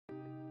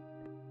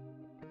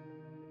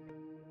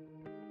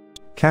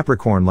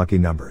Capricorn lucky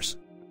numbers.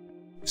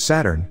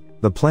 Saturn,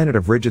 the planet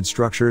of rigid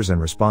structures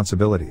and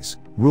responsibilities,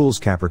 rules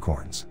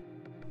Capricorns.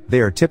 They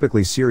are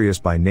typically serious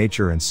by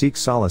nature and seek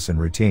solace in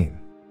routine.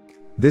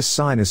 This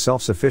sign is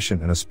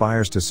self-sufficient and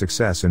aspires to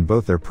success in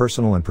both their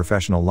personal and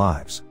professional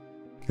lives.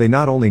 They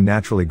not only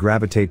naturally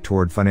gravitate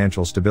toward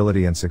financial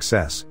stability and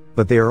success,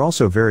 but they are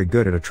also very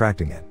good at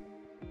attracting it.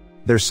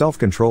 Their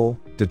self-control,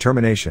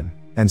 determination,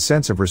 and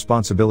sense of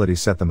responsibility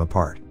set them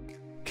apart.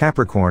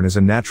 Capricorn is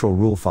a natural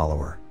rule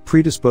follower,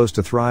 predisposed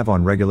to thrive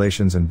on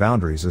regulations and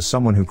boundaries as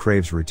someone who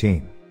craves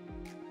routine.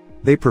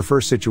 They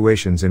prefer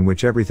situations in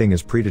which everything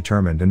is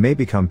predetermined and may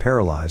become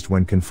paralyzed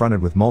when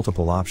confronted with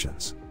multiple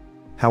options.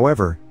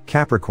 However,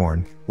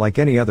 Capricorn, like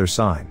any other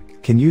sign,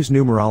 can use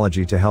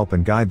numerology to help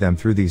and guide them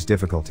through these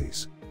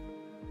difficulties.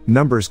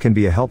 Numbers can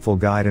be a helpful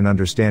guide in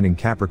understanding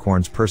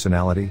Capricorn's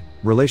personality,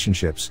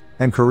 relationships,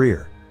 and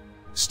career.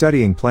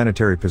 Studying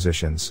planetary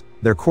positions,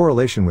 their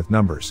correlation with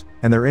numbers,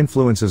 and their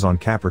influences on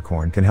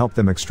Capricorn can help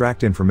them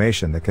extract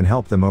information that can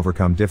help them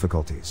overcome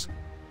difficulties.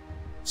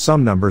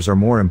 Some numbers are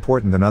more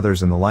important than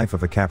others in the life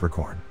of a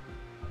Capricorn.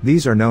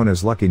 These are known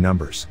as lucky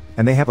numbers,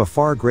 and they have a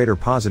far greater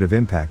positive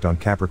impact on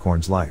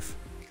Capricorn's life.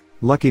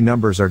 Lucky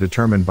numbers are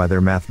determined by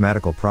their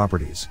mathematical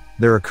properties,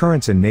 their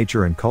occurrence in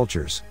nature and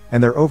cultures,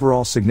 and their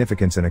overall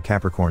significance in a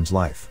Capricorn's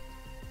life.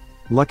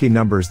 Lucky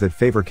numbers that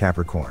favor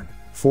Capricorn: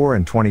 4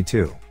 and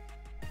 22.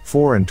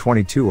 4 and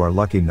 22 are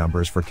lucky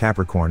numbers for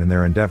Capricorn in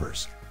their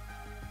endeavors.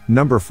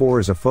 Number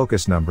 4 is a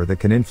focus number that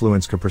can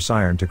influence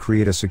Capricorn to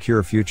create a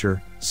secure future,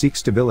 seek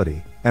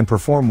stability, and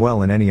perform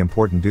well in any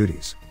important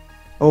duties.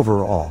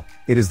 Overall,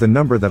 it is the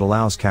number that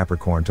allows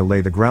Capricorn to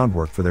lay the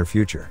groundwork for their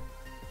future.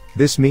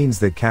 This means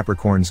that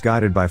Capricorns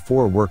guided by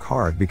 4 work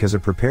hard because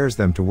it prepares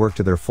them to work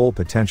to their full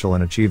potential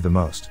and achieve the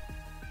most.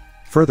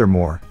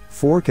 Furthermore,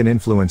 4 can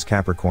influence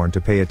Capricorn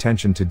to pay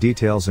attention to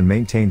details and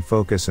maintain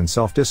focus and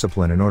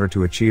self-discipline in order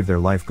to achieve their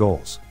life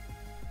goals.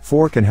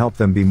 4 can help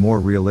them be more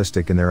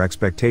realistic in their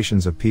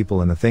expectations of people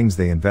and the things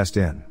they invest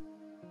in.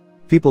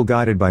 People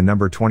guided by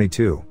number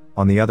 22,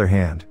 on the other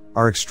hand,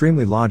 are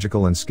extremely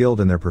logical and skilled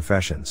in their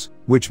professions,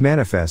 which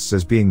manifests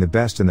as being the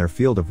best in their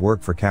field of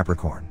work for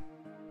Capricorn.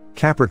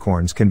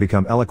 Capricorns can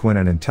become eloquent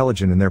and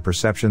intelligent in their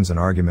perceptions and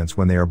arguments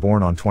when they are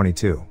born on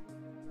 22.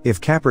 If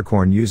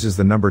Capricorn uses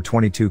the number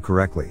 22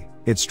 correctly,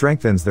 it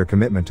strengthens their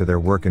commitment to their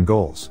work and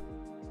goals.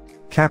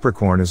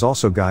 Capricorn is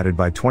also guided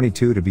by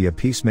 22 to be a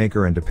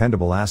peacemaker and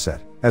dependable asset,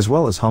 as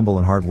well as humble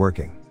and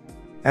hardworking.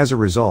 As a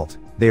result,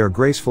 they are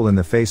graceful in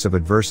the face of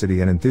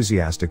adversity and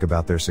enthusiastic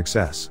about their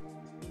success.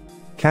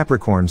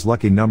 Capricorn's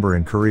lucky number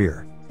in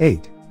career: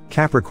 8.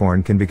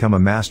 Capricorn can become a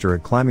master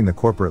at climbing the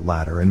corporate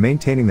ladder and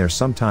maintaining their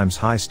sometimes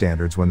high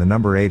standards when the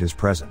number 8 is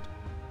present.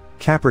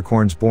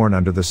 Capricorns born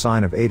under the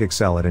sign of 8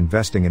 excel at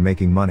investing and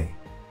making money.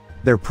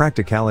 Their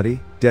practicality,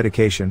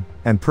 dedication,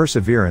 and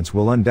perseverance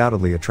will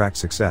undoubtedly attract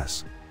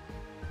success.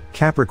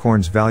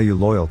 Capricorns value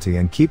loyalty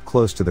and keep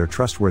close to their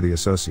trustworthy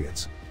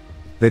associates.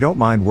 They don't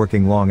mind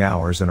working long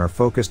hours and are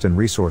focused and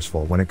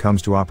resourceful when it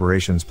comes to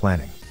operations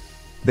planning.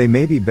 They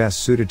may be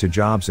best suited to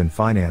jobs in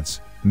finance,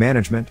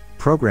 management,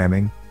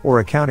 programming,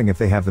 or accounting if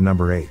they have the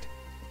number 8.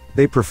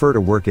 They prefer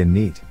to work in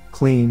neat,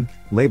 clean,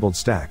 labeled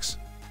stacks.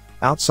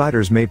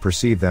 Outsiders may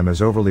perceive them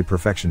as overly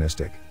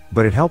perfectionistic,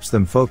 but it helps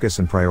them focus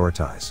and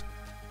prioritize.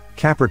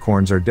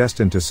 Capricorns are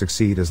destined to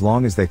succeed as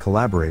long as they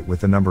collaborate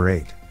with the number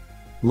 8.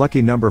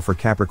 Lucky number for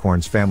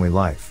Capricorn's family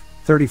life: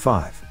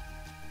 35.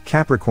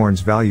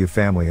 Capricorns value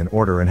family and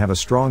order and have a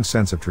strong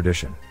sense of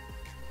tradition.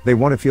 They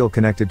want to feel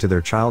connected to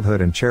their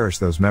childhood and cherish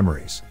those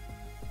memories.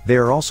 They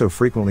are also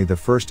frequently the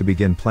first to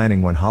begin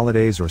planning when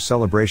holidays or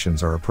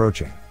celebrations are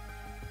approaching.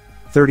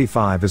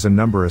 35 is a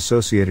number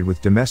associated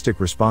with domestic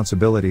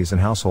responsibilities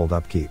and household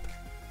upkeep.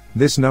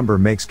 This number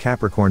makes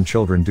Capricorn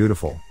children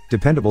dutiful,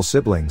 dependable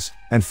siblings,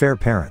 and fair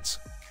parents.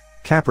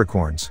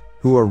 Capricorns,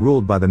 who are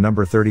ruled by the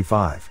number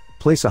 35,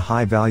 place a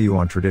high value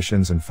on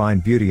traditions and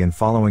find beauty in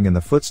following in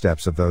the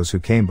footsteps of those who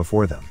came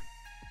before them.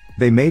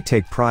 They may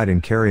take pride in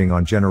carrying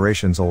on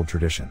generations-old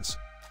traditions.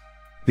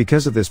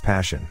 Because of this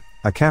passion,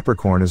 a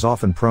Capricorn is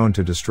often prone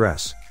to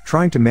distress,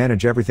 trying to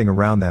manage everything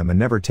around them and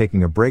never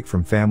taking a break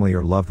from family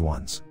or loved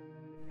ones.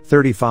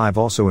 35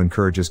 also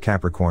encourages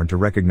Capricorn to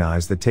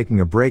recognize that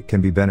taking a break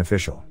can be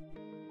beneficial.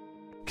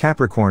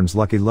 Capricorn's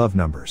lucky love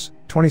numbers: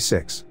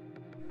 26.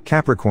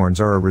 Capricorns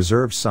are a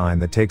reserved sign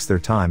that takes their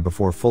time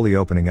before fully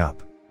opening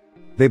up.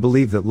 They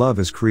believe that love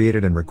is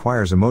created and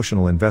requires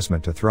emotional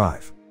investment to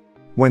thrive.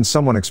 When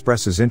someone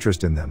expresses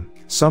interest in them,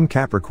 some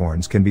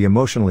Capricorns can be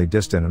emotionally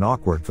distant and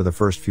awkward for the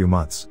first few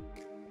months.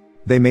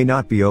 They may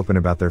not be open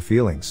about their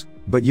feelings,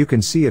 but you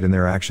can see it in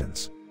their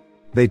actions.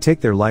 They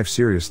take their life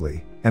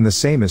seriously, and the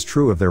same is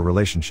true of their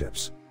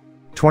relationships.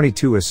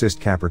 22 assist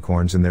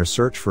Capricorns in their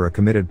search for a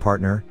committed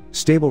partner,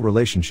 stable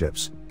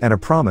relationships, and a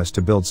promise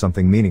to build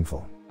something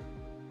meaningful.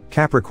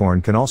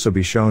 Capricorn can also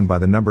be shown by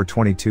the number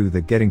 22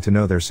 that getting to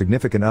know their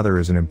significant other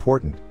is an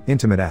important,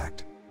 intimate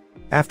act.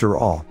 After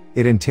all,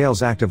 it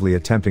entails actively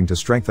attempting to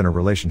strengthen a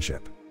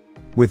relationship.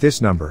 With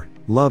this number,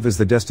 love is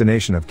the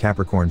destination of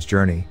Capricorn's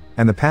journey,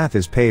 and the path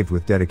is paved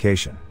with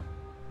dedication.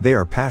 They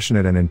are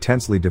passionate and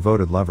intensely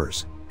devoted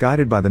lovers,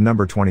 guided by the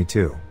number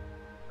 22.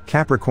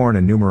 Capricorn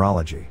and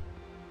Numerology.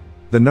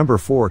 The number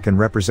 4 can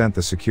represent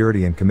the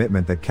security and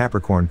commitment that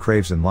Capricorn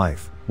craves in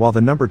life, while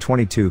the number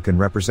 22 can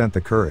represent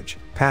the courage,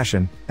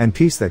 passion, and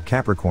peace that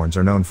Capricorns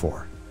are known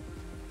for.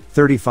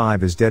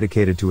 35 is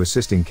dedicated to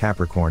assisting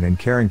Capricorn in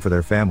caring for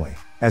their family,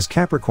 as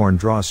Capricorn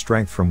draws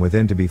strength from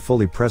within to be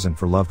fully present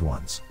for loved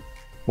ones.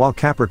 While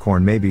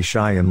Capricorn may be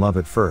shy in love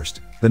at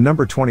first, the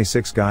number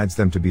 26 guides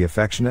them to be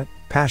affectionate,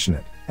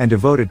 passionate, and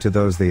devoted to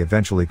those they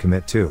eventually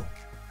commit to.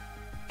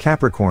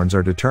 Capricorns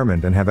are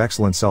determined and have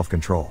excellent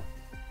self-control.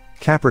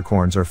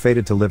 Capricorns are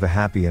fated to live a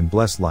happy and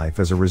blessed life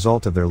as a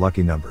result of their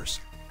lucky numbers.